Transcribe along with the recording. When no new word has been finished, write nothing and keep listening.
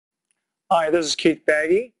Hi, this is Keith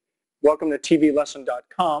Baggy. Welcome to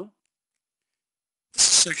tvlesson.com. This is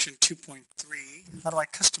section 2.3. How do I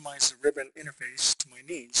customize the ribbon interface to my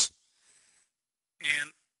needs?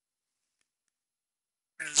 And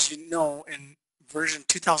as you know, in version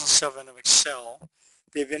 2007 of Excel,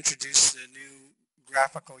 they've introduced the new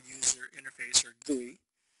graphical user interface, or GUI,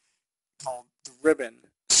 called the ribbon,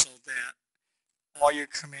 so that all your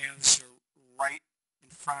commands are right in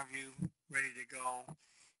front of you, ready to go,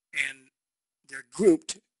 and they're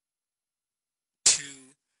grouped to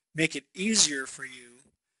make it easier for you.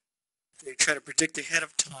 They try to predict ahead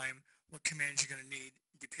of time what commands you're going to need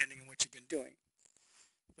depending on what you've been doing.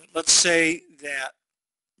 But let's say that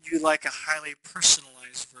you like a highly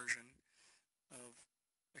personalized version of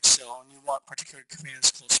Excel and you want particular commands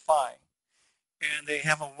close by. And they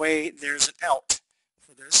have a way, there's an out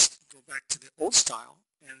for this. Go back to the old style,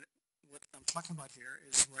 and what I'm talking about here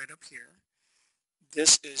is right up here.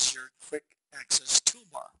 This is your quick access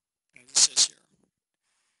toolbar, as it says here.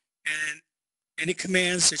 And any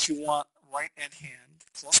commands that you want right at hand,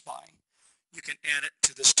 close by, you can add it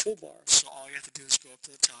to this toolbar. So all you have to do is go up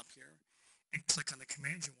to the top here and click on the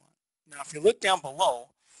command you want. Now if you look down below,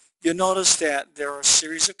 you'll notice that there are a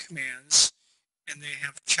series of commands and they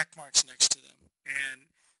have check marks next to them. And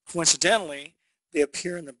coincidentally, they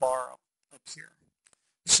appear in the bar up here.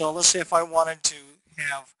 So let's say if I wanted to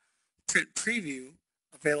have print preview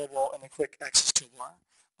available in the quick access toolbar,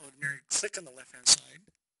 I would merely click on the left hand side,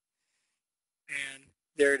 and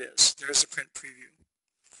there it is. There's the print preview.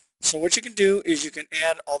 So what you can do is you can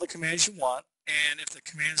add all the commands you want, and if the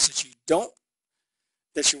commands that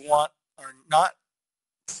you want are not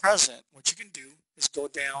present, what you can do is go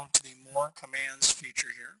down to the More Commands feature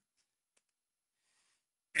here,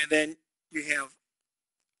 and then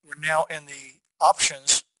we're now in the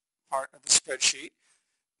Options part of the spreadsheet,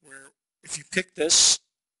 where if you pick this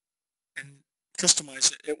and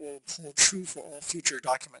customize it, it will hold true for all future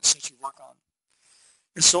documents that you work on.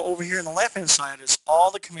 And so over here on the left-hand side is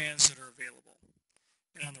all the commands that are available.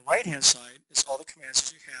 And on the right-hand side is all the commands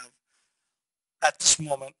that you have at this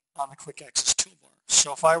moment on the Quick Access toolbar.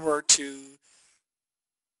 So if I were to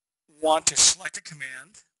want to select a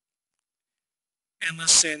command, and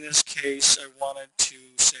let's say in this case I wanted to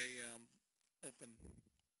say open,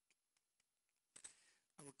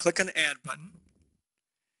 I would click on the Add button,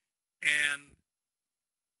 and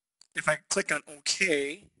if I click on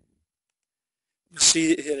OK, you'll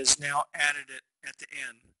see it has now added it at the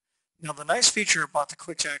end. Now the nice feature about the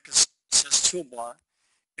Quick Access toolbar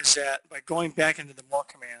is that by going back into the More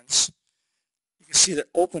Commands, you can see that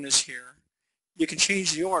Open is here. You can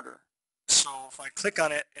change the order. So if I click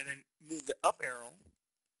on it and then move the up arrow,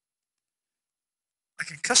 I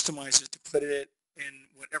can customize it to put it in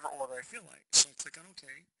whatever order I feel like. So I click on OK.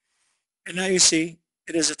 And now you see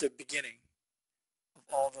it is at the beginning of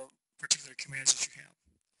all the particular commands that you have.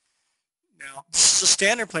 Now, this is a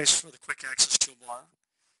standard place for the Quick Access toolbar.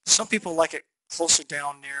 Some people like it closer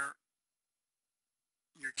down near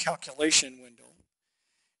your calculation window.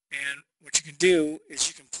 And what you can do is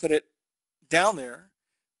you can put it down there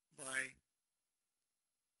by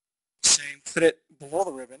saying put it below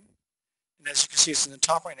the ribbon. And as you can see, it's in the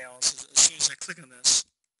top right now. So as soon as I click on this,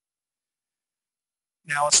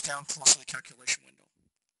 now it's down close to the calculation window.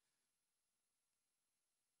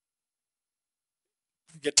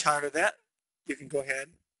 If you get tired of that, you can go ahead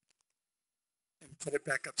and put it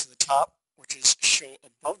back up to the top, which is show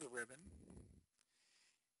above the ribbon.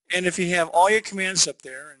 And if you have all your commands up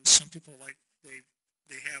there, and some people like they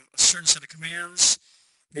have a certain set of commands,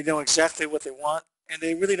 they know exactly what they want, and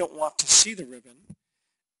they really don't want to see the ribbon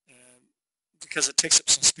because it takes up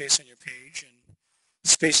some space on your page, and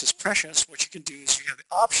space is precious. What you can do is you have the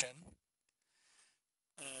option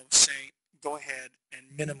of saying go ahead and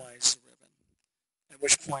minimize the ribbon, at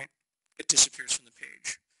which point it disappears from the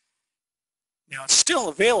page. Now it's still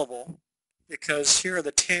available because here are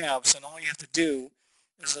the tabs, and all you have to do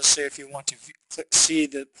is, let's say if you want to see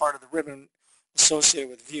the part of the ribbon associated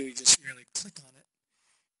with view, you just merely click on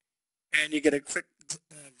it and you get a quick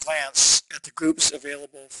glance at the groups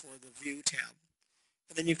available for the view tab,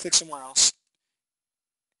 and then you click somewhere else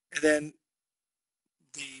and then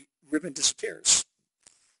the ribbon disappears.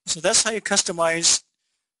 So that's how you customize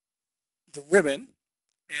the ribbon.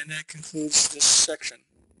 And that concludes this section.